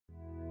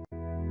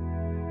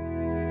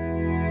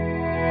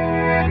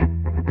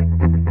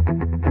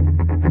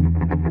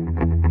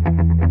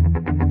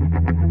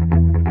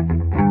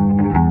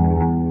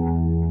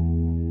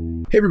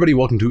Hey everybody,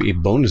 welcome to a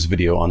bonus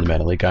video on the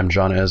Mana Leek. I'm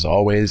John as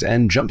always,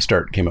 and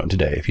JumpStart came out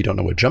today. If you don't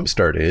know what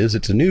JumpStart is,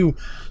 it's a new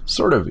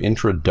sort of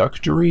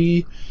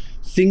introductory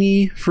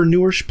thingy for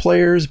newish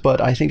players,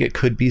 but I think it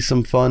could be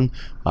some fun,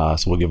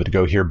 so we'll give it a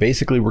go here.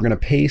 Basically, we're going to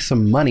pay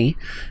some money,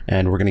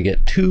 and we're going to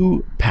get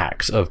 2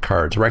 packs of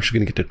cards. We're actually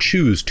going to get to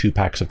choose 2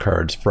 packs of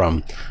cards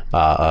from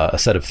a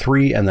set of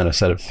 3 and then a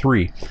set of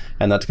 3,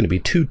 and that's going to be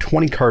 2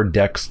 20-card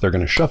decks. They're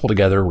going to shuffle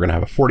together. We're going to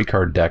have a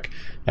 40-card deck,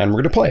 and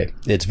we're going to play.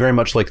 It's very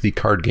much like the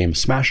card game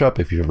Smash Up,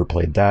 if you've ever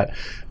played that,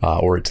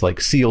 or it's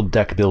like sealed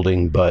deck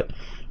building, but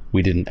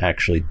we didn't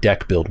actually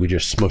deck build, we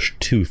just smushed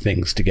 2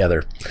 things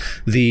together.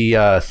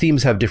 The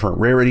themes have different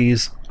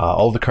rarities.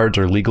 All the cards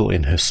are legal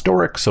in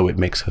Historic, so it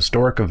makes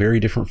Historic a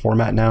very different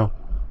format now.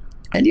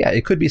 And yeah,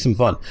 it could be some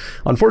fun.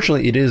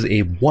 Unfortunately, it is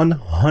a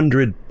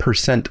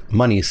 100%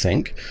 money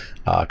sink,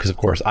 because of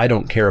course I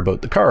don't care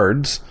about the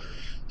cards,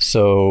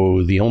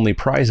 so the only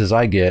prizes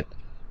I get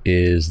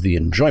is the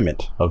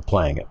enjoyment of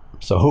playing it.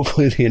 So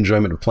hopefully the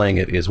enjoyment of playing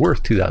it is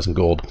worth 2,000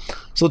 gold.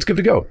 So let's give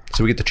it a go.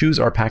 So we get to choose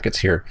our packets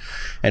here,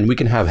 and we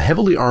can have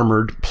heavily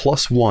armored,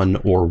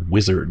 +1, or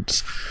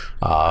wizards.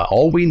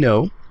 All we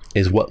know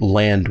is what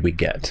land we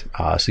get.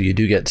 So you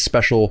do get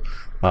special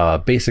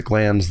basic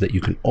lands that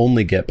you can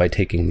only get by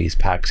taking these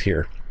packs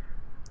here.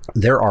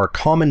 There are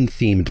common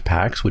themed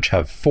packs, which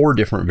have 4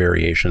 different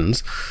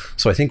variations.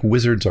 So I think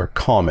wizards are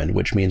common,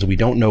 which means we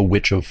don't know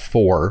which of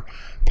 4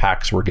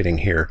 packs we're getting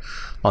here.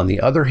 On the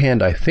other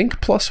hand, I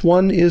think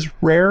 +1 is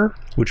rare,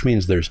 which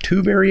means there's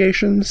 2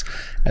 variations,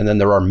 and then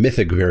there are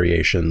mythic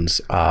variations,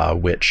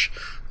 which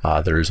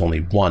there's only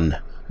 1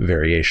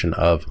 variation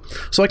of.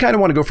 So I kind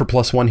of want to go for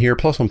 +1 here.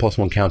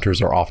 +1/+1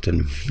 counters are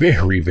often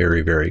very,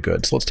 very, very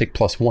good. So let's take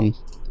 +1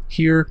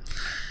 here.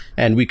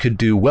 And we could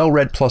do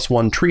Well-Read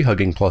 +1, Tree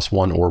Hugging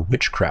 +1, or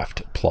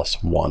Witchcraft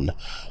 +1.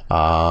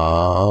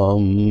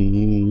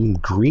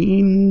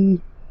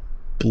 Green,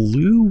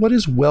 blue, what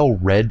is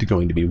Well-Read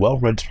going to be?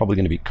 Well-Read's probably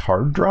going to be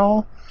Card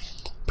Draw.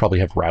 Probably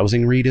have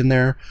Rousing Read in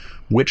there.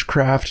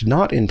 Witchcraft,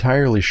 not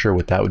entirely sure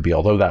what that would be,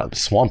 although that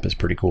swamp is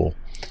pretty cool.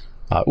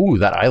 Ooh,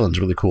 that island's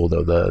really cool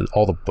though,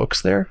 all the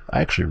books there.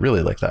 I actually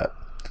really like that.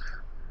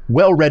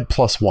 Well-Read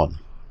 +1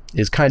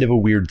 is kind of a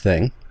weird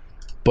thing,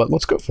 but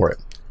let's go for it.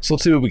 So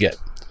let's see what we get.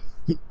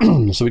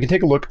 So we can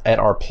take a look at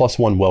our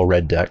 +1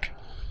 Well-Read deck,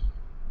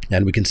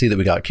 and we can see that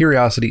we got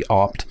Curiosity,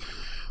 Opt,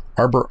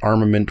 Arbor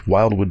Armament,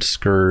 Wildwood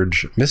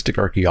Scourge, Mystic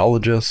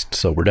Archaeologist,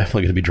 so we're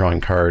definitely going to be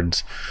drawing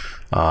cards.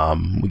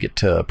 We get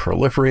to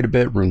Proliferate a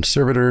bit, Rune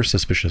Servitor,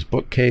 Suspicious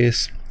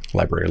Bookcase,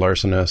 Library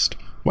Larcenist.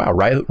 Wow,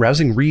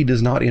 Rousing Read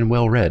is not in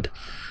Well-Read.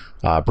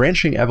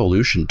 Branching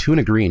Evolution, 2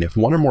 and a green. If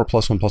 1 or more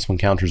 +1/+1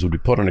 counters would be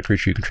put on a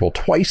creature you control,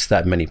 twice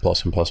that many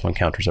 +1/+1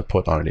 counters are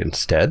put on it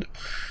instead.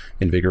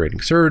 Invigorating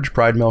Surge,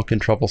 Pride Milk,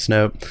 and Truffle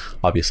Snout.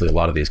 Obviously, a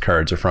lot of these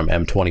cards are from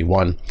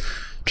M21.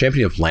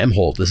 Champion of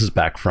Lambhold. This is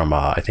back from,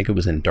 I think it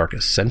was in Dark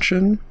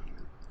Ascension.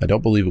 I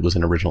don't believe it was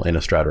in original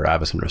Innistrad or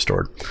Avacyn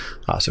Restored.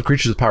 So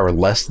creatures with power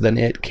less than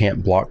it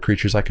can't block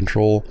creatures I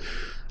control.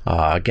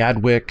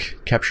 Gadwick,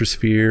 Capture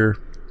Sphere,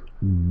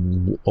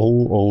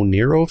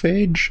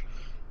 Nerophage.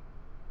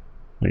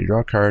 When you draw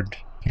a card,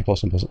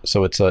 +1/+1.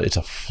 So it's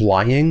a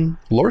flying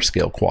lore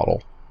scale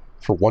Quaddle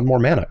for 1 more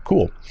mana.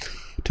 Cool.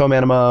 Tome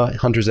Anima,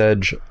 Hunter's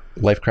Edge,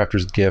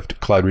 Lifecrafter's Gift,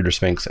 Cloud Reader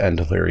Sphinx, and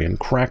Delirian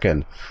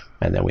Kraken.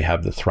 And then we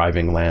have the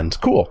Thriving Lands.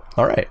 Cool.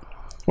 All right.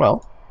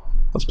 Well,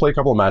 let's play a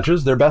couple of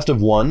matches. They're best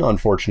of 1,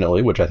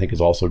 unfortunately, which I think is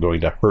also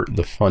going to hurt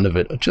the fun of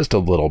it just a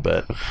little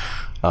bit.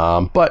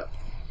 But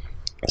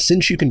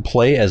since you can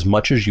play as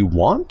much as you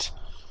want,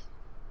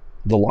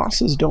 the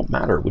losses don't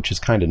matter, which is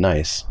kind of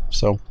nice.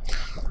 So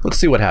let's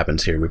see what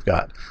happens here. We've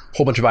got a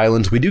whole bunch of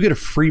islands. We do get a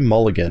free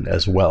mulligan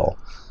as well,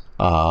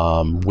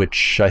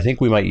 which I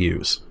think we might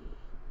use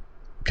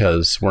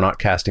because we're not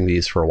casting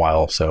these for a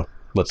while. So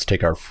let's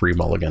take our free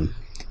mulligan.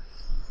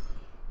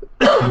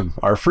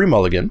 Our free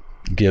mulligan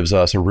gives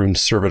us a Rune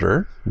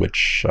Servitor,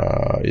 which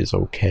is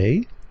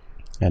okay,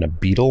 and a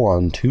Beetle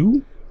on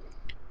 2.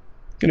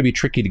 Going to be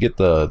tricky to get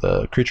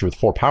the creature with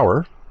 4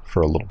 power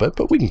for a little bit,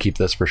 but we can keep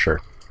this for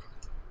sure.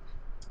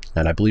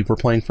 And I believe we're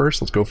playing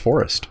first. Let's go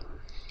Forest.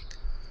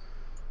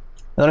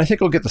 And then I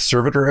think I'll get the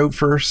Servitor out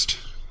first,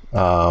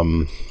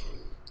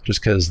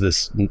 just because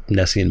this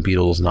Nessian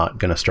Beetle is not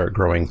going to start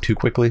growing too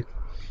quickly.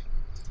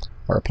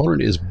 Our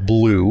opponent is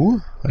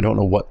blue. I don't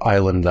know what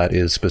island that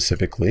is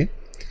specifically.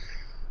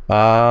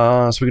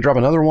 So we can drop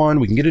another one.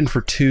 We can get in for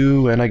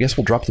 2, and I guess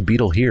we'll drop the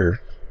Beetle here.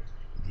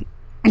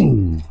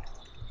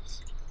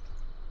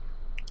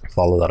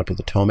 Follow that up with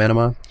the Tome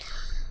Anima.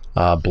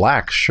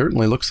 Black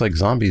certainly looks like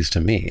zombies to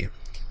me.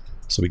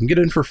 So we can get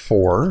in for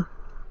 4.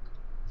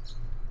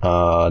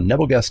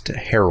 Nebelgest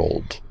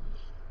Herald.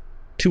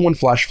 2/1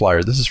 Flash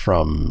Flyer. This is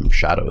from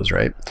Shadows,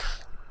 right?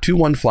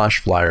 2/1 Flash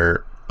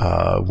Flyer.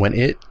 When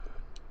it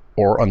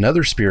or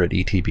another spirit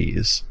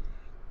ETBs,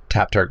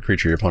 tap target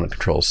creature your opponent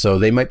controls. So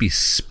they might be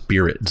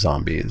spirit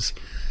zombies.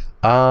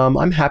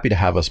 I'm happy to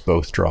have us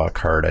both draw a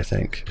card, I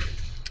think.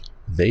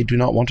 They do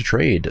not want to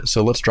trade,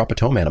 so let's drop a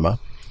Tome Anima.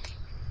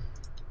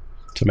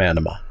 Tome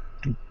Anima.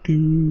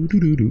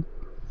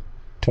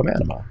 Tome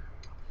Anima.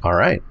 All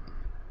right.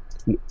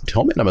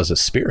 Tome Anima is a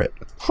spirit.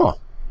 Huh.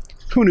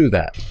 Who knew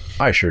that?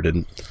 I sure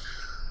didn't.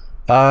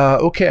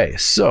 Okay,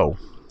 so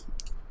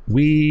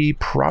we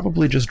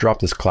probably just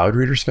dropped this Cloud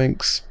Reader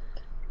Sphinx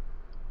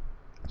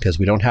because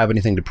we don't have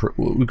anything to...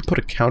 we could put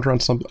a counter on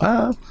some...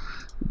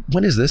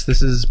 when is this?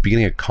 This is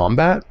beginning of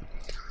combat?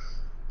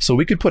 So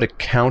we could put a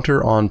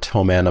counter on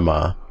Tome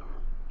Anima,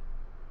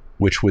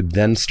 which would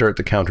then start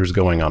the counters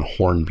going on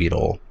Horn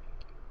Beetle.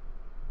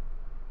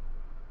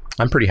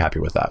 I'm pretty happy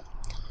with that.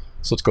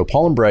 So let's go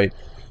Pollen Bright,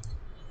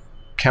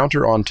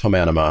 counter on Tome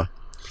Anima,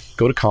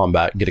 go to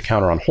combat, get a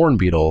counter on Horn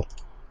Beetle,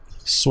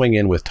 swing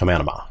in with Tome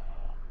Anima.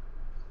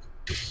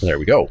 There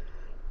we go.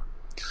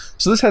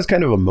 So this has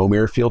kind of a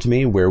Momir feel to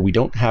me, where we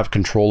don't have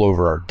control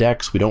over our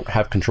decks, we don't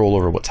have control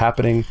over what's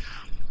happening,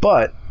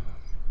 but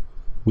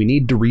we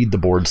need to read the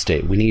board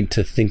state. We need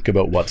to think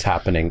about what's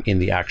happening in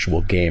the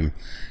actual game.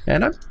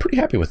 And I'm pretty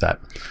happy with that.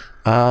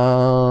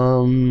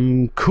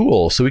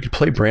 Cool. So we could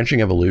play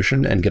Branching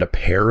Evolution and get a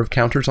pair of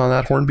counters on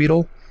that Horn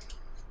Beetle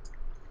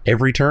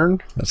every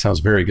turn. That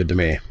sounds very good to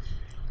me.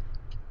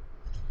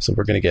 So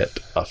we're going to get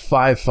a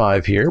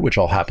 5/5 here, which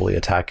I'll happily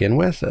attack in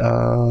with.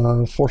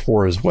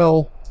 4/4 as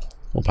well.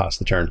 We'll pass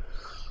the turn.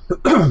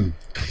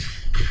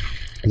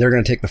 They're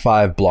going to take the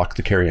 5, block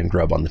the Carrion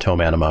Grub on the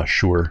Tome Anima,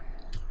 sure.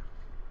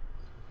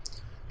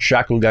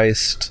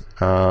 Shacklegeist,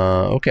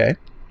 okay.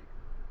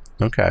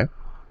 Okay.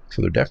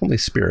 So they're definitely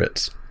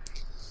spirits.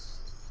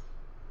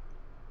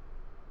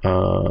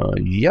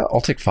 Yeah,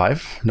 I'll take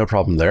 5. No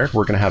problem there.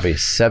 We're going to have a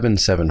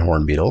 7/7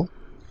 Horn Beetle.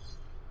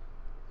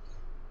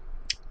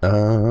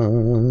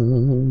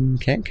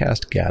 Can't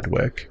cast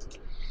Gadwick.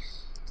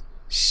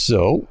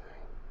 So,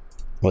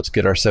 let's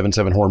get our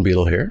 7/7 Horn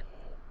Beetle here.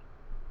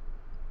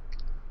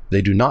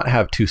 They do not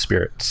have 2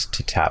 spirits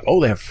to tap.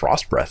 Oh, they have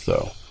Frost Breath,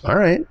 though.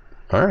 Alright,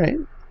 alright.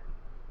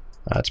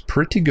 That's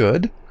pretty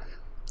good.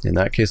 In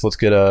that case, let's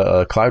get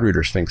a Cloud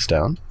Reader Sphinx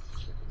down.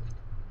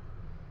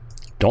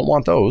 Don't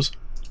want those.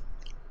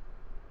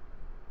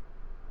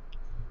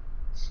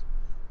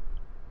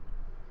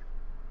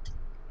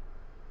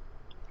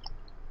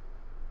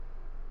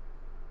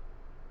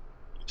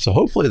 So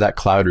hopefully that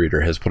Cloud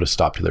Reader has put a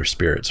stop to their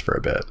spirits for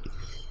a bit.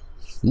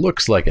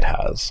 Looks like it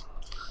has.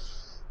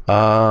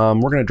 We're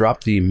going to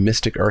drop the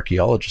Mystic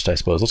Archaeologist, I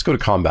suppose. Let's go to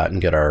combat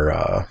and get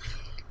our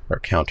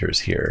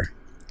counters here.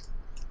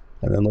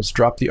 And then let's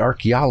drop the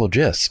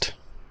Archaeologist.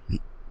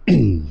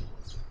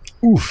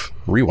 Oof,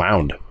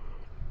 rewound.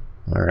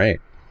 All right.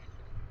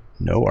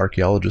 No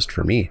Archaeologist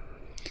for me.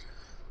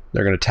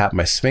 They're going to tap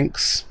my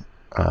Sphinx.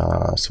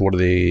 So what are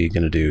they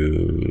going to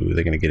do? Are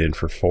they going to get in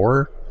for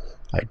 4?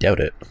 I doubt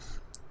it.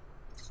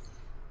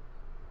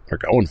 They're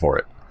going for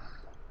it.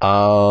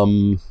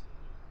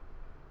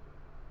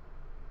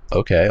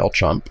 Okay, I'll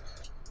chump.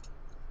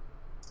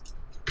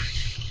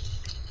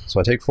 So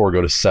I take 4,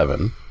 go to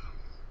 7.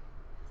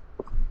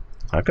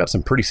 I've got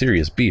some pretty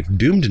serious beef.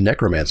 Doomed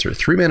Necromancer,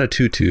 3 mana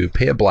 2/2,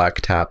 pay a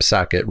black, tap,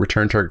 sack it,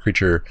 return target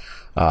creature.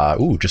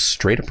 Ooh, just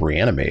straight up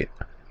reanimate.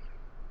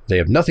 They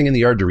have nothing in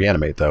the yard to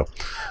reanimate, though.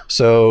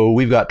 So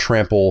we've got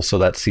trample, so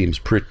that seems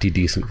pretty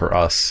decent for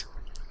us.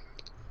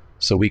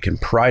 So we can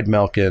Pride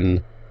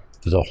Malkin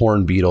the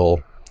Horn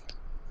Beetle.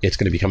 It's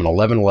going to become an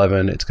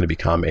 11/11. It's going to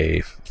become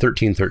a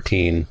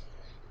 13/13.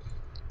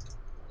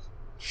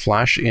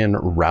 Flash in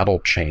Rattle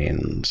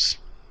Chains.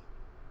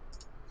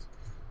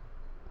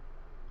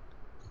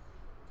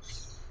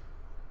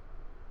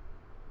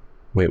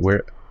 Wait,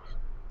 where?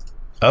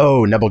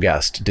 Oh,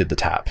 Nebelgast did the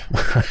tap.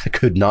 I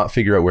could not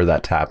figure out where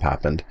that tap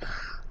happened.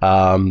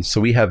 So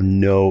we have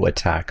no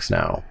attacks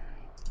now.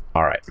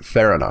 All right,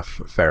 fair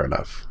enough, fair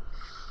enough.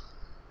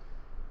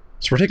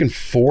 So we're taking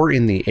 4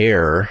 in the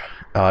air.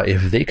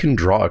 If they can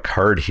draw a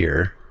card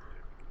here,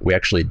 we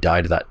actually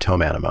die to that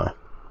Tome Anima.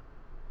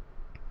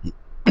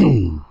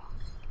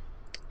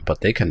 But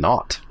they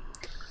cannot.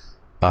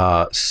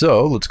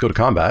 So let's go to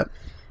combat.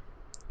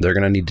 They're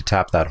going to need to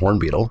tap that Horn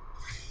Beetle.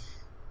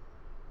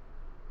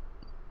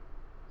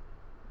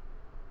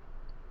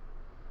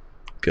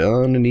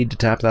 Gonna need to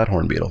tap that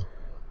Horn Beetle.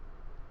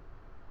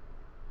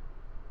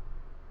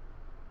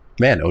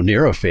 Man,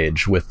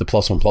 Onerophage with the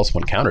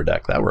 +1/+1 counter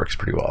deck, that works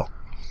pretty well.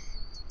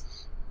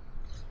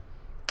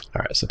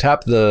 Alright, so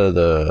tap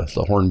the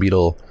Horn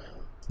Beetle.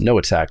 No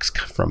attacks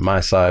from my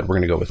side. We're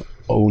going to go with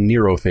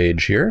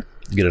Onerophage here.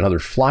 Get another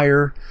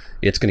flyer.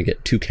 It's going to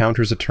get 2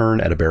 counters a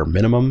turn at a bare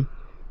minimum.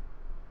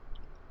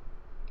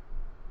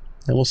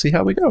 And we'll see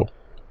how we go.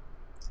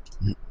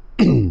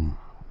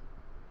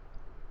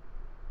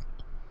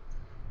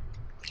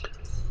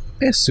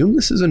 I assume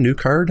this is a new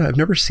card. I've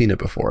never seen it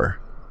before.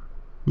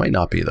 Might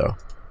not be, though.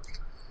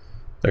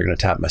 They're going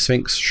to tap my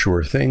Sphinx.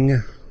 Sure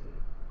thing.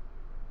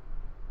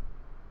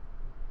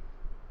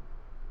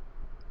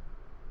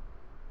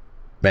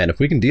 Man, if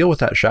we can deal with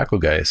that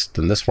Shacklegeist,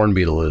 then this Horn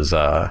Beetle is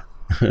going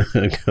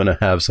to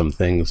have some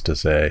things to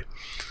say.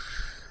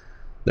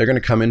 They're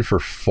going to come in for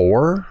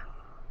 4.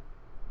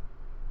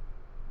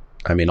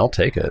 I mean, I'll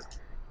take it.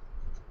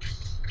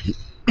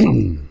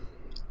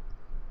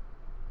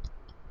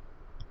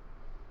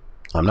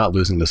 I'm not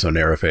losing this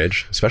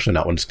Onerophage, especially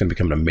not when it's going to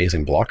become an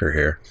amazing blocker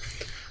here.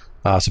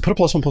 So put a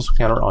 +1/+1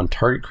 counter on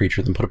target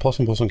creature, then put a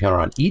 +1/+1 counter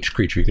on each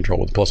creature you control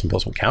with a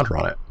 +1/+1 counter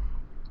on it.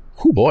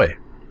 Oh boy,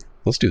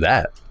 let's do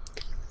that.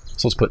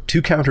 So let's put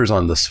 2 counters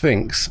on the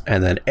Sphinx,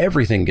 and then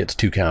everything gets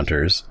 2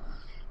 counters.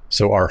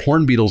 So our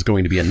Hornbeetle is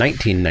going to be a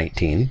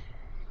 19/19.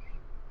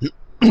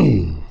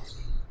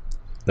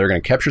 They're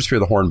going to Capture Sphere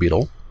the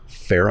Hornbeetle.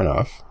 Fair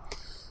enough.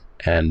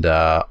 And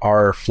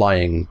our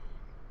flying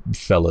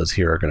fellas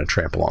here are going to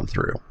trample on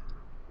through.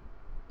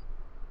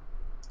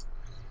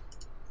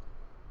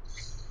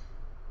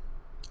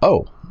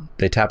 Oh,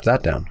 they tapped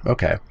that down.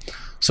 Okay.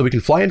 So we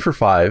can fly in for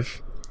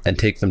 5 and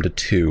take them to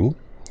 2.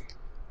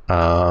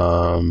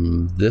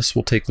 This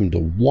will take them to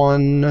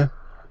 1.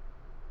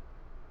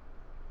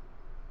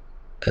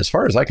 As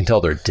far as I can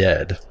tell, they're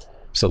dead.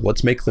 So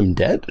let's make them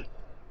dead.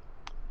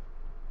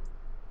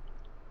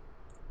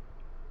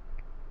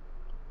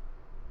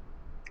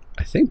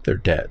 I think they're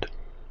dead.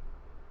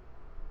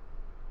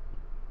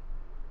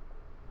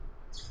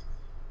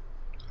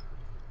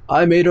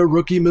 I made a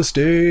rookie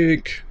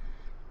mistake.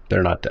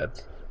 They're not dead.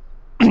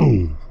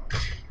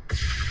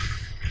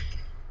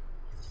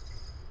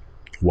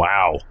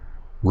 Wow.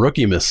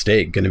 Rookie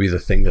mistake going to be the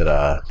thing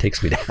that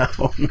takes me down.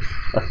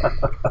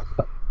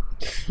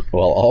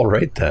 Well, all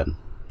right then.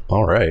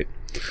 All right.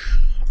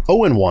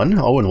 0-1.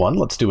 0-1.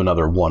 Let's do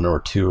another 1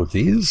 or 2 of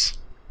these.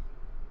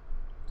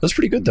 That's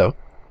pretty good, though.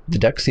 The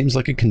deck seems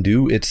like it can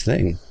do its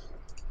thing.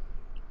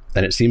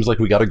 And it seems like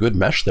we got a good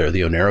mesh there.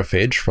 The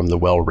Onerophage from the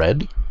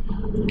well-read,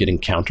 getting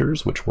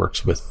counters, which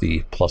works with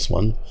the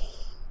 +1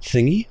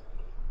 thingy.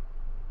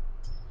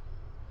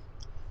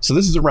 So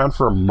this is around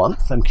for a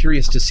month. I'm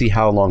curious to see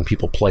how long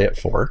people play it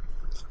for.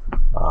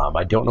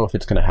 I don't know if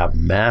it's going to have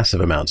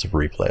massive amounts of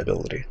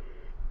replayability.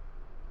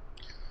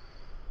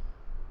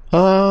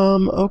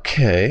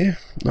 Okay.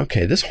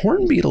 Okay, this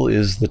Hornbeetle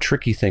is the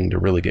tricky thing to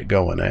really get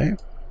going, eh?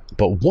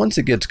 But once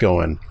it gets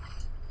going,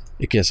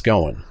 it gets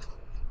going.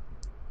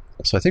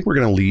 So I think we're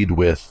going to lead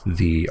with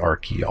the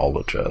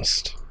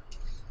Archaeologist.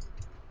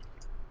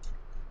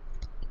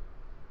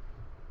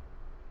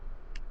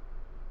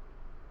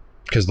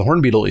 Because the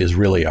Hornbeetle is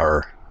really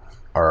our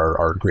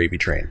gravy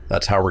train.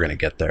 That's how we're going to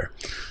get there.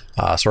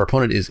 So our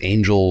opponent is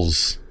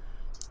Angels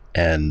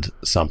and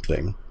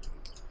something.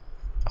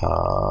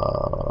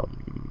 Well,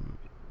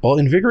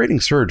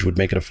 Invigorating Surge would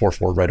make it a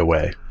 4/4 right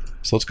away.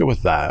 So let's go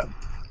with that.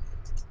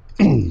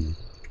 And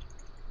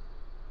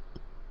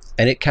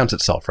it counts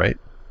itself, right?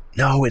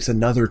 No, it's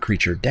another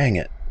creature. Dang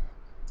it.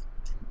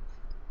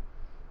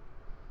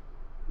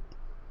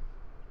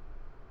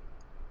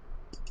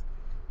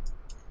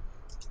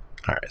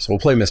 Alright, so we'll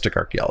play Mystic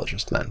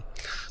Archaeologist then.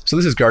 So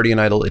this is Guardian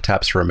Idol. It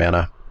taps for a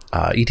mana.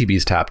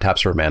 ETB's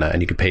taps for a mana,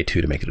 and you can pay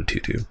 2 to make it a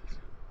 2/2.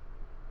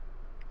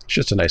 It's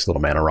just a nice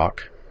little mana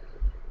rock.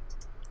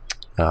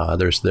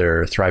 There's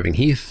their Thriving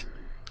Heath.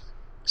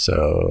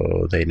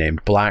 So they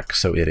named black,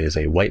 so it is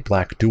a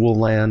white-black dual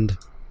land.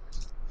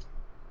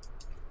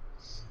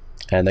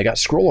 And they got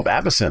Scroll of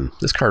Avacyn.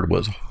 This card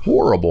was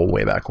horrible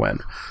way back when.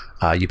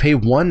 You pay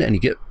 1 and you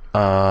get,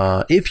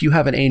 if you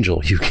have an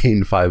angel, you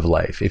gain 5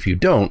 life. If you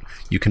don't,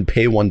 you can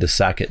pay 1 to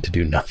sack it to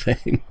do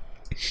nothing.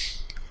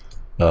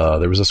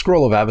 There was a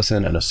Scroll of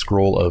Avacyn and a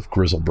Scroll of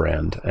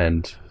Grizzlebrand,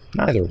 and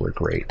neither were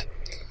great.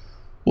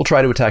 We'll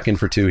try to attack in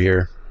for 2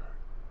 here.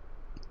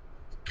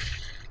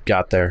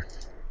 Got there.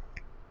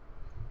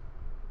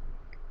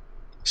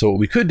 So what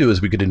we could do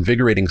is we could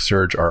Invigorating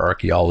Surge our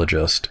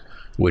Archaeologist,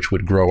 which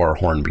would grow our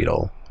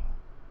Hornbeetle.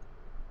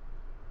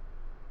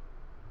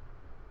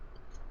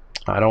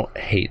 I don't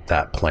hate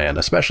that plan,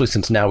 especially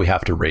since now we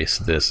have to race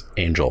this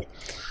Angel.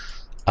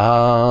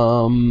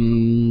 I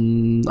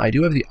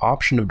do have the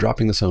option of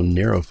dropping this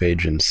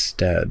Onerophage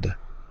instead.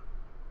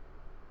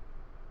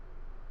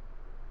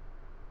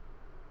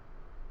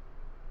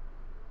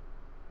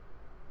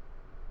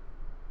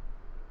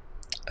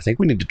 I think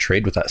we need to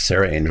trade with that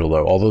Sarah Angel,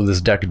 though, although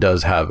this deck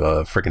does have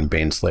a freaking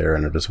Baneslayer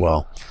in it as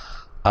well.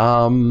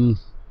 Alright,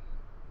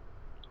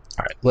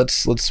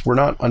 we're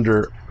not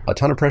under a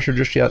ton of pressure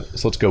just yet,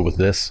 so let's go with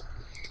this.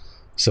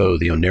 So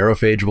the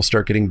Onerophage will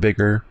start getting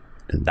bigger,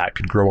 and that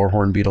could grow our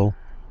Hornbeetle.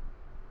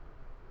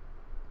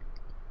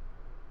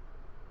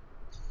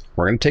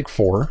 We're going to take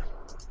 4.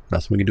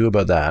 Nothing we can do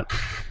about that.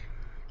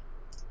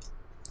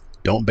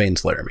 Don't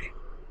Baneslayer me.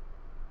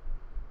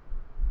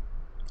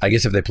 I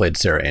guess if they played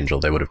Sarah Angel,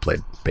 they would have played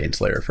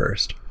Baneslayer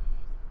first.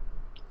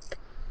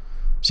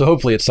 So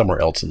hopefully it's somewhere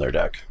else in their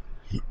deck.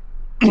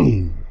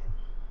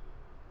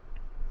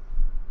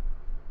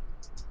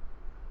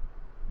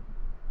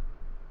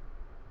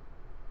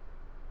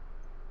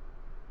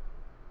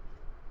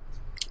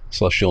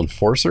 Celestial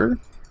Enforcer,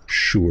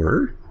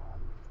 sure.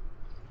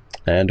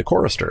 And a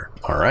Chorister,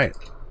 alright.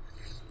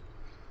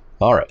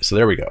 Alright, so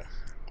there we go.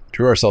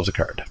 Drew ourselves a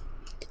card.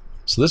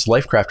 So this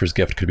Lifecrafter's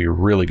Gift could be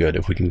really good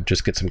if we can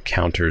just get some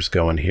counters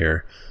going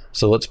here.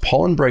 So let's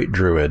Pollen Bright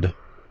Druid.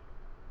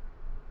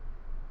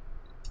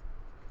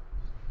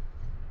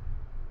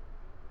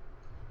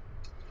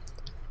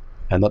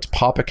 And let's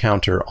pop a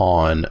counter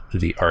on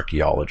the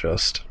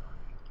Archaeologist.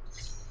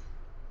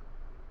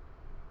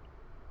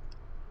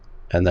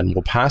 And then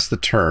we'll pass the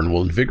turn.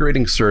 We'll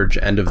Invigorating Surge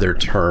end of their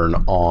turn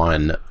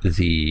on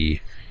the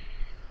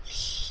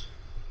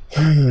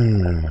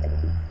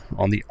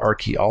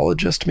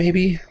Archaeologist,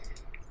 maybe?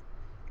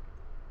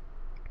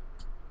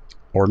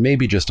 Or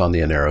maybe just on the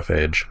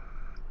Anerophage.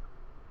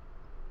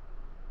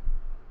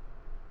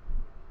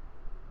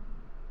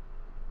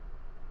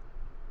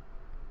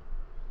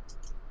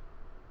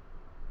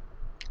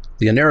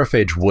 The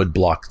Anerophage would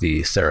block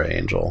the Sarah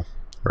Angel,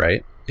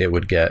 right? It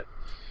would get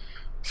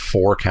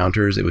 4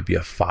 counters. It would be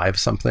a 5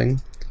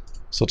 something.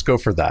 So let's go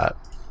for that.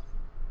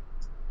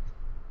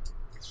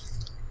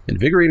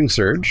 Invigorating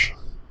Surge.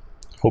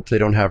 Hope they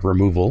don't have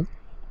removal.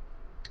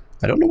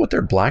 I don't know what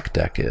their black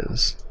deck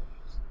is.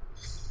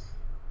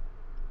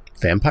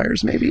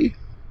 Vampires, maybe?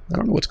 I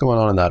don't know what's going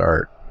on in that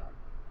art.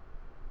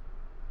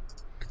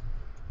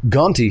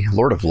 Gonti,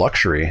 Lord of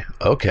Luxury.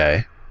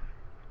 Okay.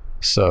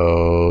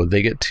 So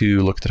they get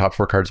to look at the top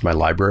 4 cards of my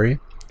library,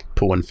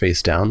 put one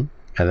face down,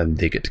 and then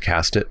they get to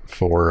cast it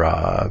for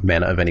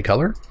mana of any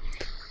color.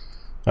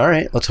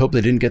 Alright, let's hope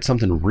they didn't get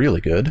something really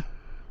good.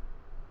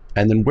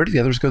 And then where do the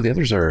others go? The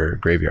others are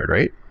graveyard,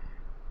 right?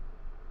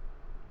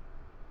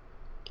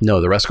 No,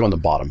 the rest go on the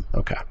bottom.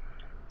 Okay.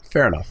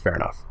 Fair enough, fair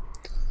enough.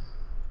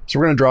 So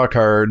we're going to draw a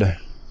card.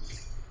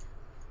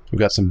 We've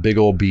got some big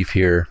old beef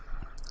here.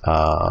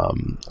 So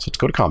let's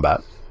go to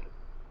combat.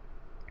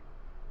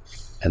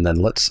 And then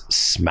let's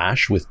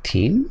smash with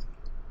Team.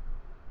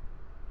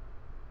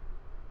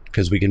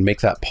 Because we can make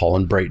that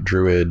Pollen Bright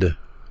Druid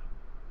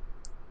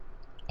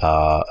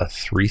a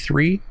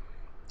 3/3.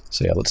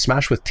 So yeah, let's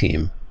smash with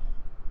Team.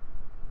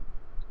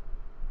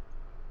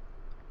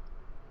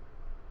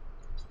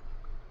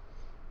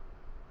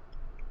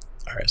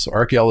 Alright, so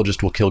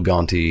Archaeologist will kill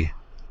Gonti,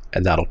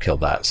 and that'll kill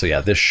that. So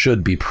yeah, this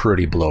should be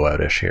pretty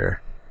blowout-ish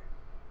here.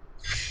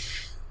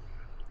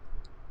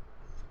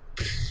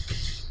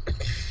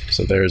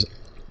 So there's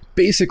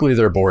basically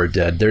their board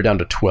dead. They're down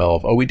to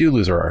 12. Oh, we do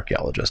lose our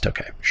Archaeologist.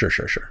 Okay, sure.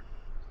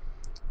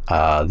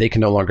 They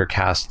can no longer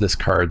cast this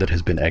card that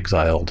has been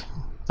exiled.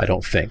 I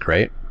don't think,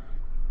 right?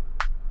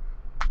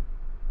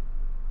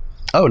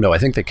 Oh, no, I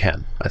think they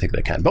can.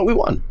 But we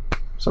won.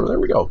 So there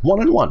we go.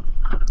 1-1.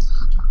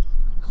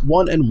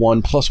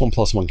 1-1,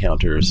 +1/+1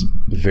 counters.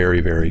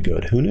 Very, very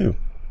good. Who knew?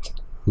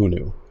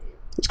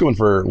 Let's go in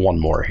for one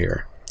more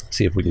here.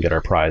 See if we can get our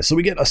prize. So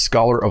we get a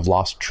Scholar of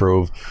Lost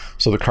Trove.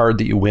 So the card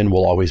that you win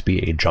will always be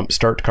a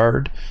JumpStart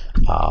card.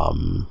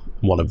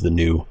 One of the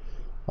new...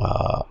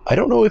 I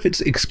don't know if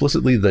it's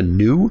explicitly the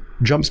new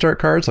JumpStart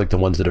cards, like the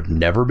ones that have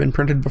never been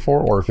printed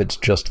before, or if it's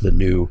just the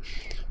new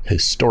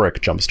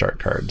historic JumpStart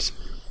cards.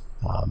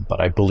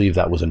 But I believe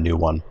that was a new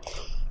one.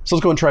 So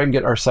let's go and try and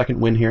get our second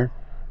win here.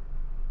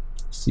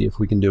 See if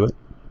we can do it.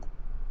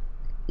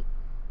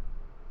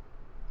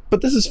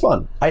 But this is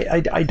fun. I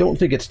don't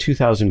think it's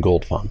 2,000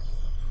 gold fun.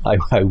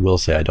 I will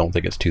say I don't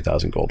think it's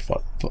 2,000 gold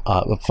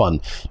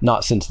fun.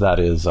 Not since that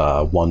is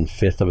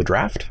 1/5 of a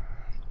draft.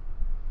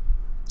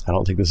 I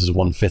don't think this is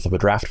 1/5 of a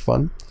draft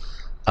fun.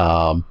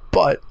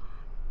 But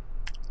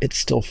it's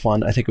still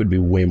fun. I think it would be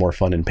way more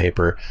fun in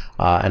paper.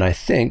 And I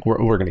think we're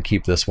going to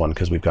keep this one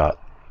because we've got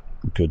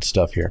good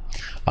stuff here.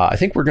 I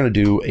think we're going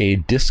to do a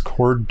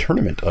Discord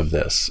tournament of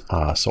this.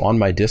 So on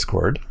my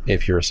Discord,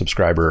 if you're a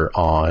subscriber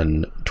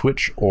on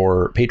Twitch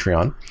or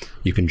Patreon,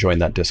 you can join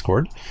that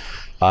Discord.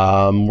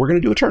 We're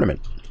going to do a tournament.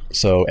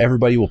 So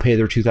everybody will pay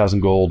their 2,000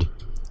 gold,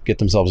 get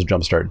themselves a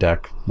JumpStart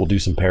deck. We'll do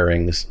some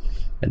pairings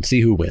and see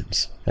who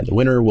wins. And the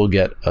winner will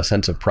get a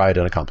sense of pride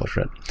and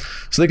accomplishment.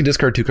 So they can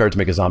discard 2 cards,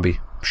 make a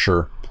zombie.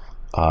 Sure.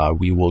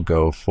 We will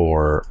go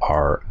for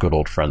our good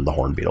old friend, the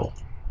Horn Beetle.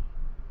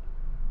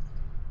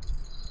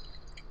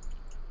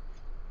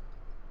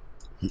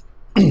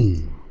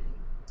 You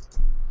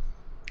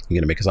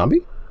gonna make a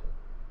zombie?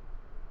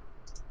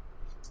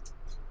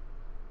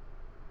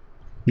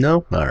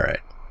 No? Alright.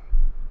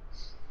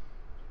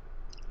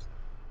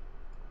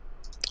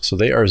 So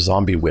they are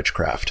Zombie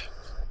Witchcraft.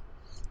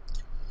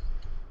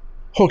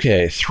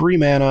 Okay, 3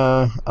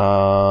 mana.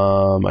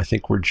 I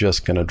think we're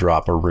just gonna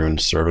drop a Rune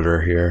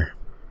Servitor here.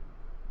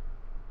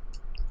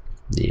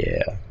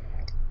 Yeah.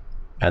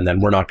 And then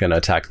we're not gonna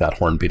attack that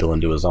Horn Beetle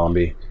into a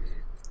zombie.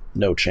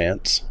 No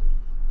chance.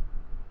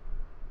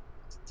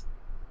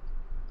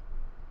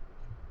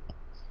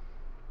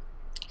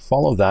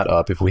 Follow that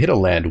up. If we hit a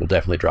land, we'll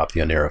definitely drop the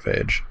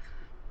Anerophage.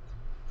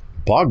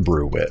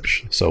 Bogbrew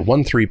Witch. So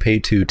 1/3, pay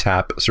 2,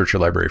 tap, search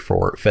your library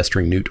for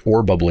Festering Newt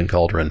or Bubbling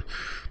Cauldron,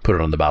 put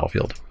it on the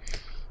battlefield.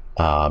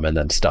 And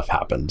then stuff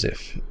happens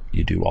if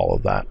you do all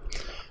of that.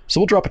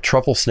 So we'll drop a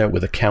Truffle Snout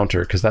with a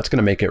counter, because that's going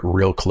to make it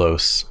real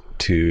close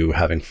to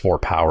having 4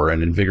 power,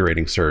 and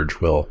Invigorating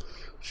Surge will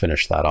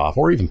finish that off,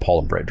 or even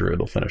Pollen Bright Druid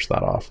will finish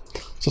that off.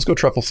 So let's go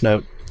Truffle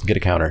Snout, get a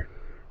counter.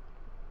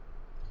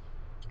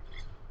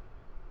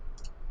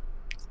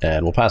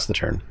 And we'll pass the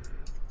turn.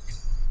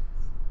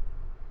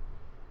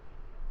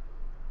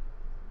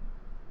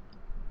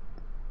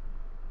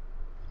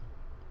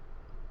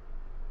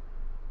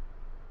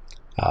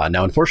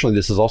 Now, unfortunately,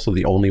 this is also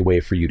the only way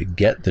for you to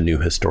get the new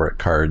historic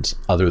cards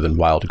other than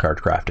wildcard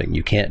crafting.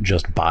 You can't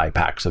just buy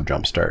packs of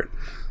JumpStart.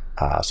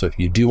 So if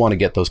you do want to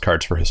get those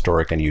cards for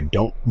historic and you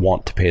don't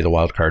want to pay the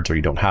wild cards, or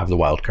you don't have the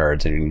wild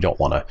cards and you don't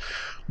want to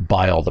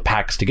buy all the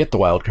packs to get the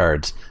wild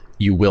cards,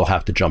 you will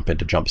have to jump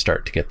into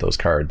JumpStart to get those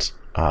cards.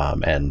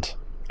 And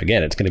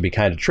again, it's going to be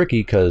kind of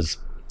tricky because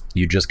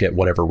you just get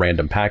whatever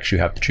random packs you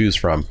have to choose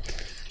from.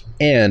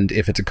 And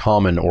if it's a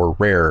common or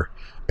rare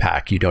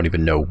pack, you don't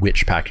even know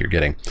which pack you're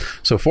getting.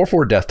 So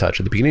 4/4 Death Touch,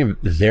 at the beginning of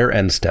their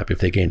end step, if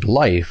they gained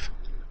life,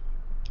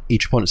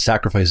 each opponent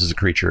sacrifices a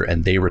creature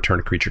and they return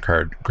a creature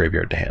card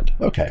graveyard to hand.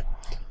 Okay,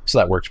 so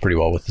that works pretty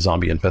well with the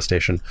zombie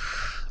infestation.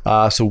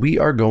 So we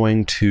are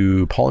going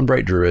to Pollen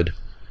Bright Druid.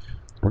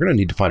 We're going to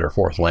need to find our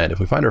 4th land. If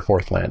we find our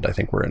 4th land, I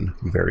think we're in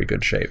very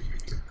good shape.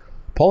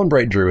 Pollen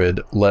Bright Druid,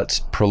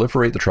 let's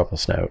proliferate the Truffle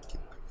Snout.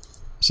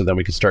 So then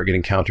we can start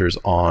getting counters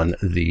on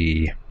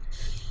the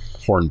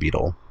Horn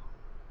Beetle.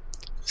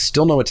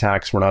 Still no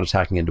attacks. We're not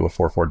attacking into a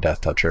 4/4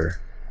 Death Toucher.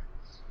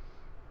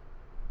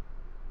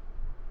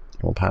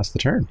 We'll pass the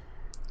turn.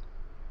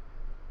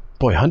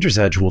 Boy, Hunter's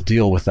Edge will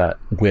deal with that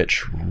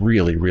Witch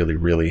really, really,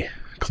 really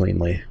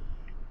cleanly.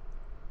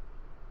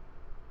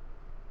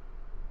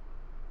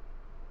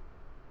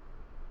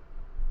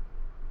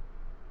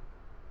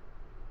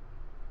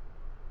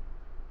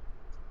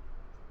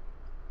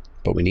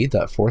 But we need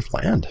that 4th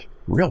land.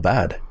 Real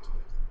bad.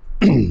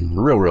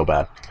 real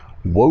bad.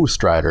 Woe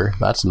Strider,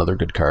 that's another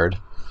good card.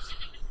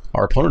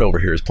 Our opponent over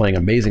here is playing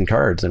amazing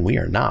cards, and we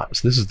are not.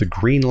 So this is the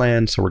green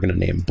land, so we're going to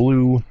name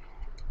blue.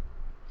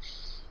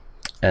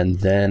 And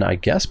then, I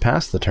guess,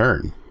 pass the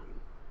turn.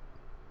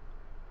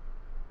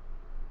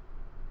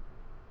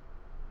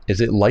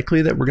 Is it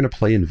likely that we're going to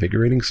play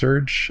Invigorating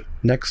Surge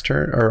next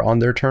turn, or on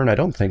their turn? I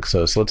don't think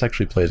so, so let's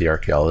actually play the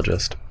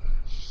Archaeologist.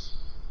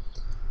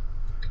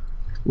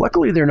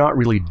 Luckily, they're not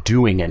really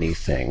doing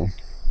anything,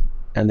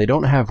 and they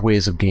don't have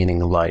ways of gaining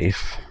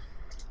life.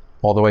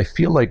 Although I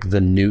feel like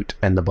the Newt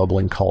and the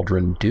Bubbling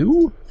Cauldron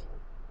do?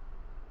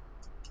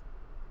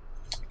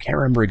 I can't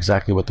remember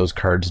exactly what those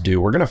cards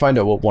do. We're going to find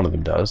out what one of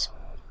them does.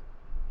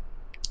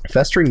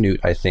 Festering Newt,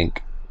 I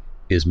think,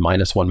 is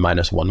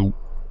 -1/-1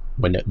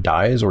 when it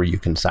dies, or you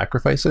can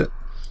sacrifice it.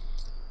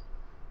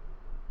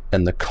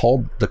 And the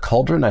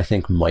Cauldron, I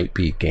think, might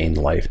be gain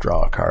life,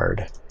 draw a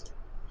card.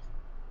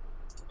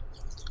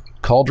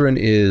 Cauldron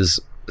is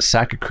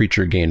sack a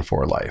creature, gain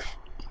 4 life.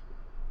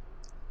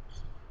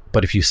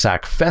 But if you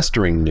sack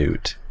Festering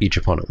Newt, each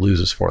opponent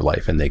loses 4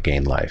 life and they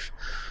gain life.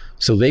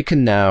 So they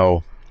can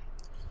now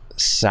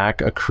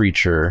sack a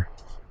creature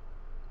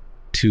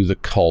to the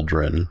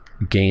Cauldron,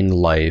 gain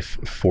life,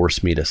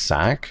 force me to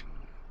sack.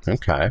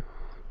 Okay.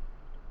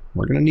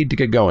 We're going to need to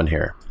get going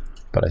here.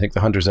 But I think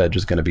the Hunter's Edge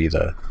is going to be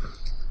the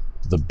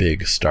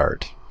big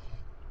start.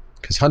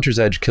 Because Hunter's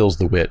Edge kills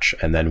the Witch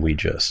and then we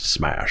just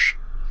smash.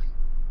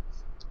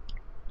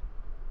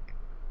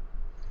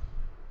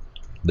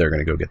 They're going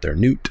to go get their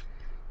Newt.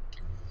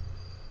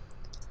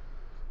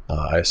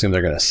 I assume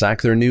they're going to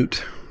sack their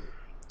Newt.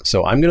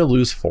 So I'm going to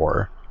lose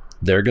 4.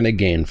 They're going to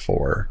gain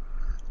 4.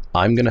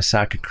 I'm going to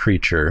sack a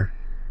creature.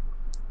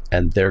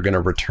 And they're going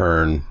to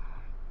return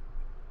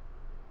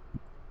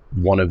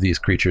one of these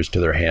creatures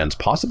to their hands.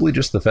 Possibly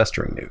just the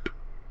Festering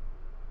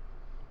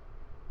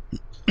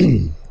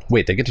Newt.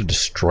 Wait, they get to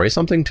destroy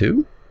something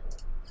too?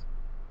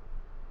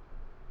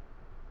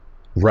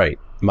 Right.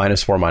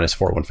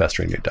 -4/-4 when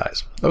Festering Newt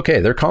dies. Okay,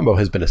 their combo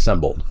has been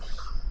assembled.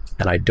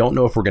 And I don't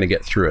know if we're going to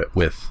get through it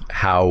with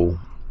how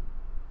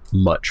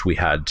much we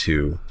had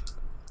to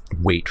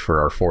wait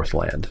for our 4th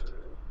land.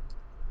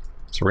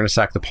 So we're going to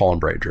sack the Pollen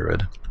Bright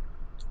Druid.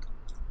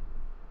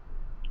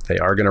 They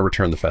are going to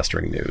return the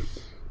Festering Newt.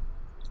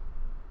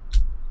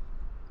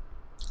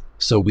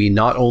 So we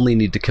not only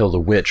need to kill the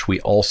Witch, we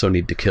also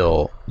need to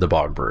kill the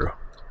Bog Brew.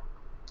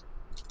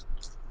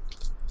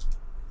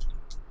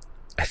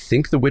 I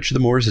think the Witch of the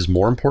Moors is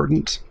more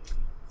important,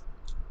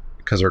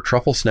 because our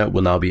Truffle Snout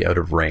will now be out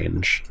of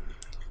range.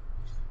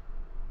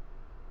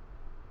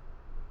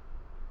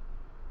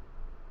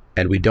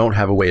 And we don't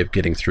have a way of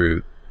getting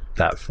through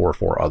that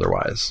 4/4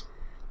 otherwise.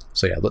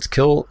 So yeah, let's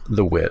kill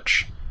the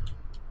Witch.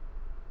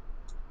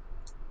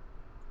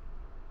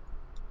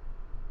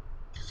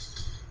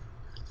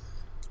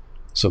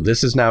 So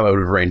this is now out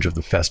of range of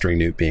the Festering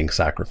Newt being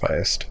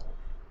sacrificed.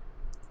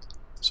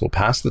 So we'll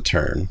pass the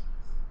turn.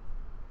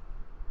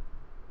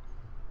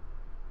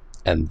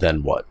 And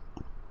then what?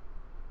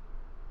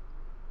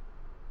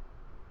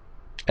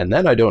 And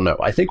then I don't know.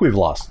 I think we've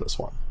lost this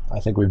one. I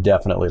think we've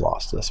definitely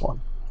lost this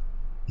one.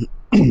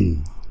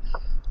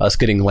 Us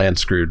getting land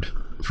screwed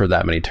for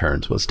that many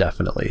turns was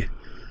definitely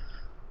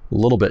a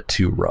little bit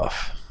too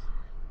rough.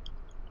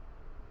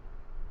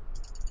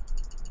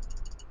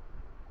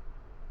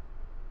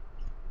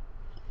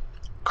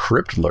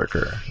 Crypt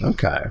Lurker.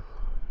 Okay.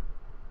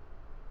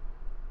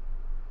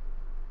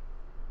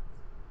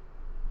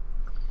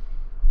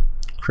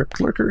 Crypt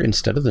Lurker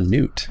instead of the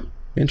Newt.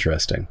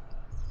 Interesting.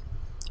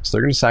 So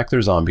they're going to sack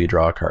their zombie,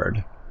 draw a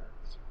card.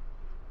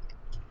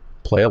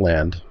 Play a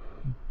land.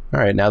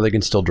 Alright, now they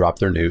can still drop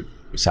their Newt,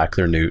 sack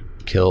their Newt,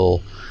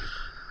 kill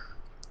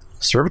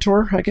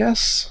Servitor, I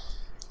guess?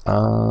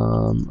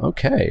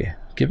 Okay.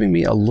 Giving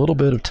me a little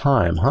bit of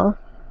time, huh?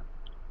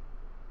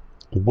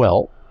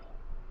 Well.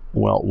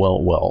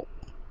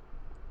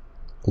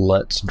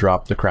 Let's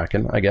drop the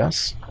Kraken, I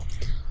guess.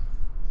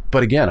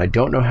 But again, I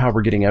don't know how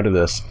we're getting out of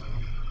this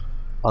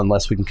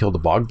unless we can kill the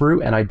Bog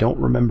Brew, and I don't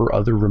remember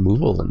other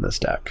removal in this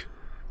deck.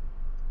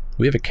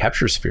 We have a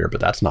Capture Sphere, but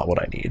that's not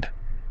what I need.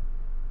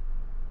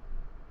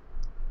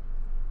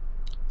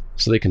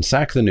 So they can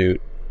sack the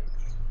Newt,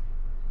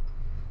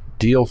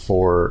 deal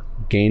 4,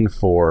 gain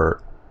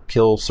 4,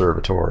 kill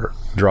Servitor,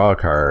 draw a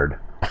card.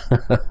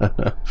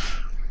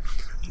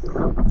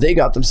 They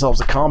got themselves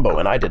a combo,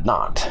 and I did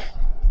not.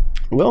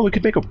 Well, we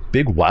could make a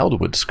big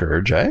Wildwood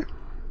Scourge, eh?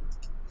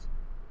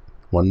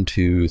 1,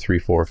 2, 3,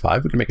 4,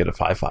 5. We can make it a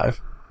 5/5.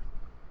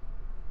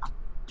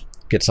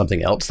 Get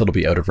something else that'll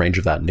be out of range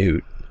of that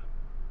Newt.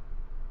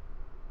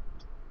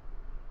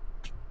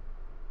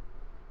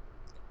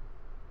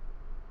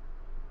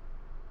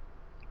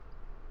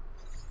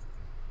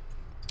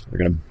 We're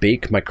going to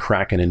bake my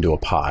Kraken into a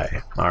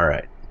pie. All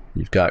right.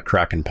 You've got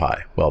Kraken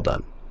pie. Well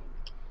done.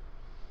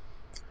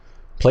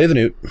 Play the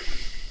Newt.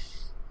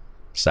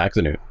 Sack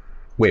the Newt.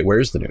 Wait,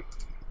 where's the Newt?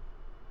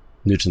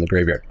 Newt's in the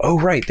graveyard. Oh,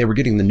 right. They were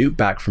getting the Newt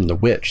back from the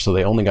Witch, so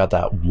they only got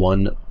that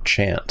one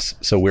chance.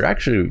 So we're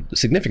actually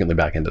significantly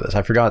back into this.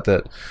 I forgot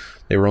that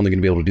they were only going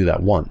to be able to do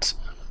that once.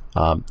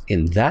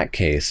 In that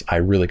case, I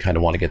really kind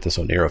of want to get this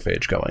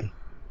Onerophage going.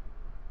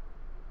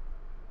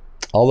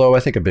 Although I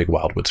think a big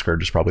Wildwood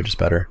Scourge is probably just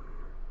better.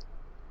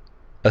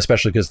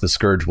 Especially because the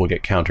Scourge will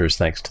get counters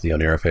thanks to the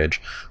Onerophage.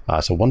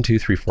 So 1, 2,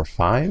 3, 4,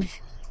 5.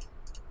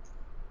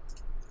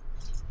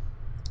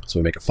 So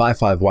we make a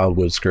 5/5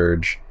 Wildwood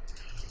Scourge.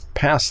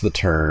 Pass the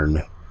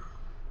turn.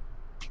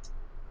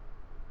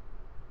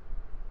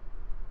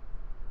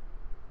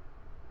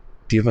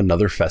 Do you have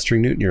another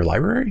Festering Newt in your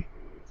library?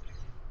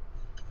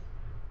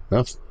 No.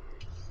 Is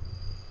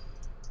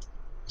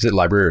it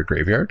library or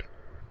graveyard?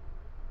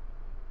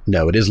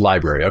 No, it is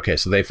library. Okay,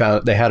 so they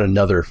had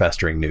another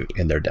Festering Newt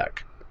in their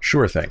deck.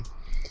 Sure thing.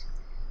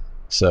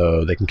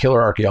 So they can kill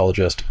our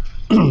Archaeologist,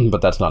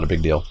 but that's not a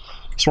big deal.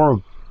 Swarm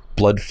of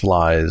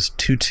Bloodflies,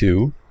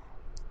 2/2.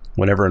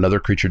 Whenever another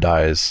creature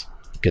dies,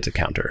 gets a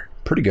counter.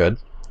 Pretty good.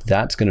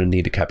 That's going to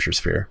need a Capture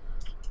Sphere.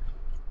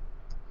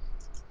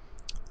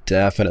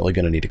 Definitely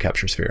going to need a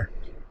Capture Sphere.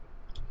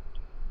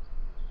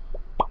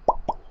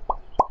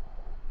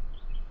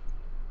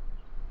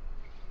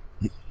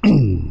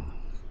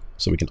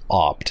 So we can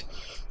opt.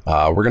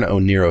 We're going to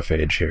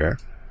Onerophage here.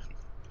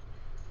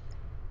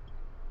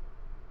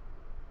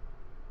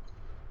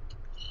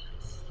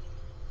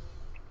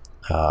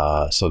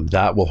 So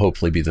that will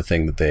hopefully be the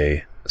thing that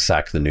they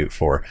sack the Newt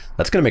for.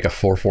 That's going to make a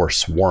 4/4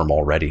 Swarm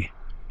already.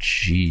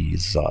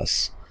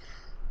 Jesus.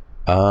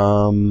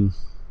 Barf.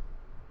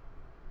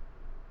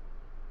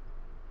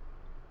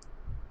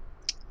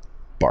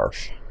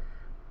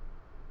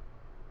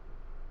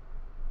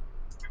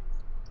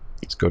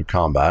 Let's go to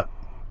combat.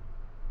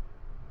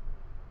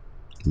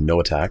 No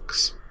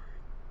attacks.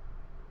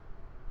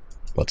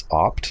 Let's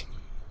opt.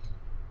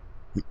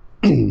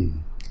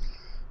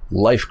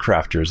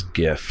 Lifecrafter's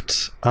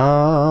Gift.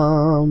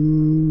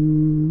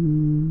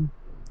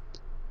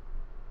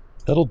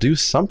 That'll do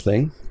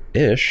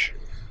something-ish.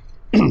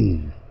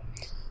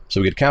 So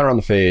we get a counter on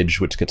the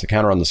Phage, which gets a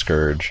counter on the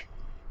Scourge.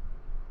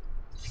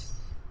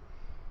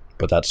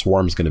 But that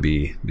Swarm's going to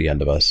be the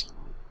end of us.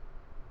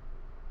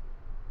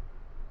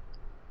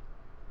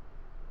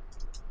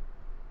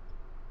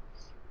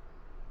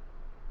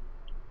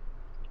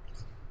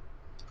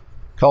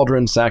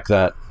 Cauldron, sack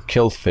that,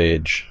 kill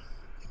Phage.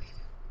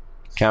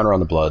 Counter on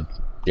the blood.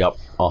 Yep,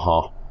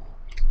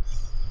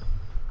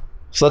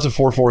 So that's a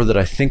 4/4 that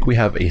I think we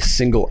have a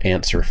single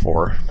answer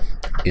for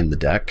in the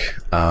deck.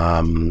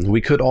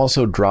 We could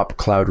also drop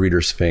Cloud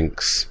Reader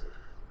Sphinx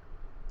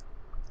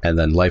and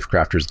then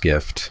Lifecrafter's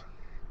Gift.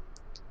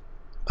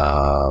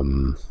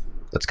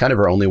 That's kind of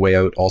our only way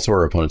out. Also,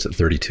 our opponent's at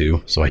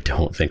 32, so I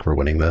don't think we're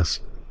winning this.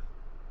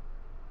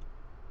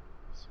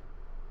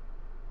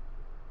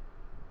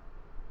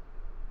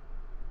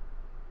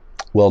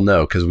 Well,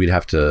 no, because we'd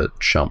have to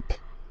chump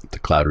the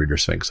Cloud Reader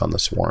Sphinx on the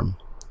Swarm.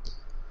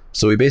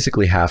 So we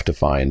basically have to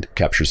find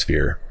Capture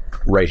Sphere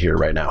right here,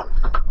 right now.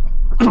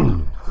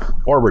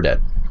 Or we're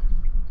dead.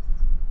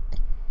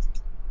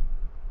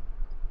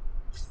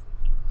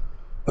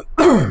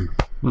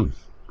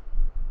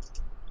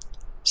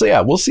 So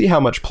yeah, we'll see how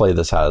much play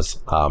this has.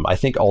 I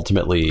think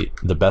ultimately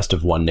the best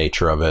of one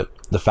nature of it,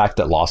 the fact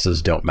that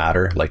losses don't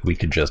matter, like we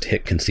could just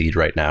hit concede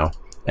right now,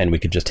 and we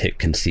could just hit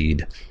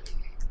concede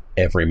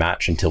every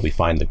match until we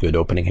find the good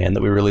opening hand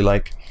that we really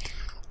like.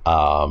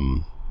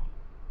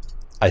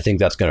 I think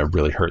that's going to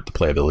really hurt the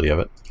playability of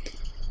it.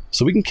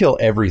 So we can kill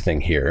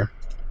everything here,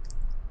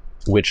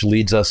 which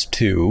leads us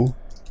to,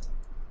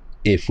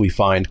 if we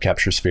find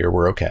Capture Sphere,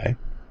 we're okay.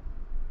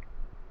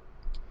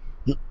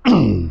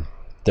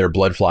 Their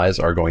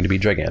Bloodflies are going to be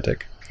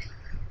gigantic.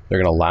 They're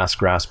going to Last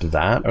Grasp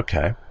that.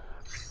 Okay.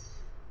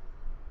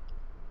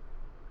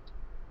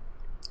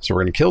 So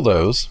we're going to kill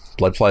those.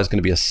 Bloodfly is going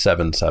to be a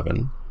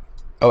 7/7.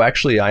 Oh,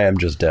 actually, I am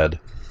just dead.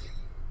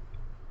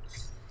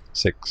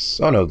 6.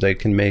 Oh no, they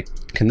can make...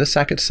 Can this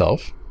sack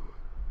itself?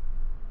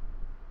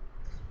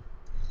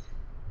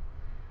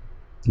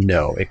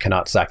 No, it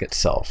cannot sack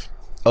itself.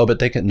 Oh, but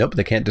they can... Nope,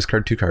 they can't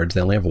discard 2 cards.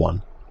 They only have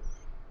 1.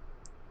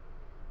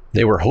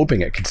 They were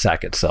hoping it could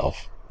sack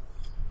itself.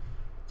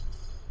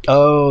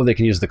 Oh, they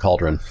can use the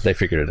cauldron. They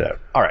figured it out.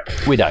 All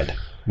right, we died.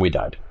 We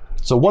died.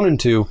 So 1 and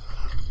 2.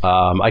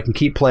 I can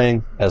keep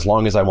playing as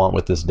long as I want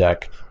with this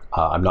deck.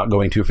 I'm not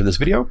going to for this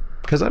video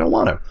because I don't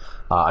want to.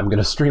 I'm going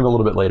to stream a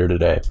little bit later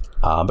today.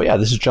 But yeah,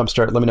 this is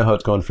JumpStart. Let me know how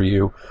it's going for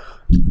you.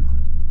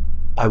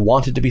 I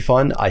want it to be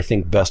fun. I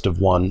think best of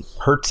 1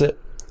 hurts it.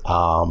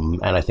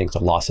 And I think the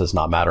losses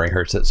not mattering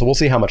hurts it. So we'll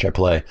see how much I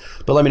play.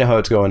 But let me know how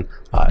it's going.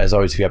 As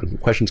always, if you have any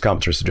questions,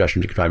 comments, or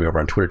suggestions, you can find me over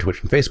on Twitter,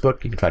 Twitch, and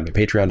Facebook. You can find me at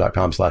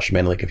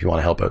patreon.com/manleek if you want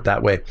to help out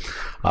that way.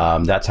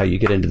 That's how you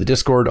get into the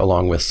Discord,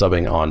 along with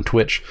subbing on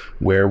Twitch,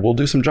 where we'll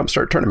do some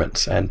JumpStart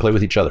tournaments and play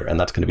with each other. And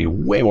that's going to be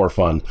way more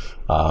fun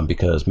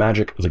because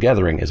Magic the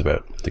Gathering is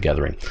about the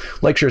gathering.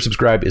 Like, share,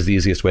 subscribe is the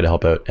easiest way to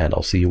help out, and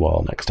I'll see you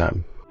all next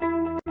time.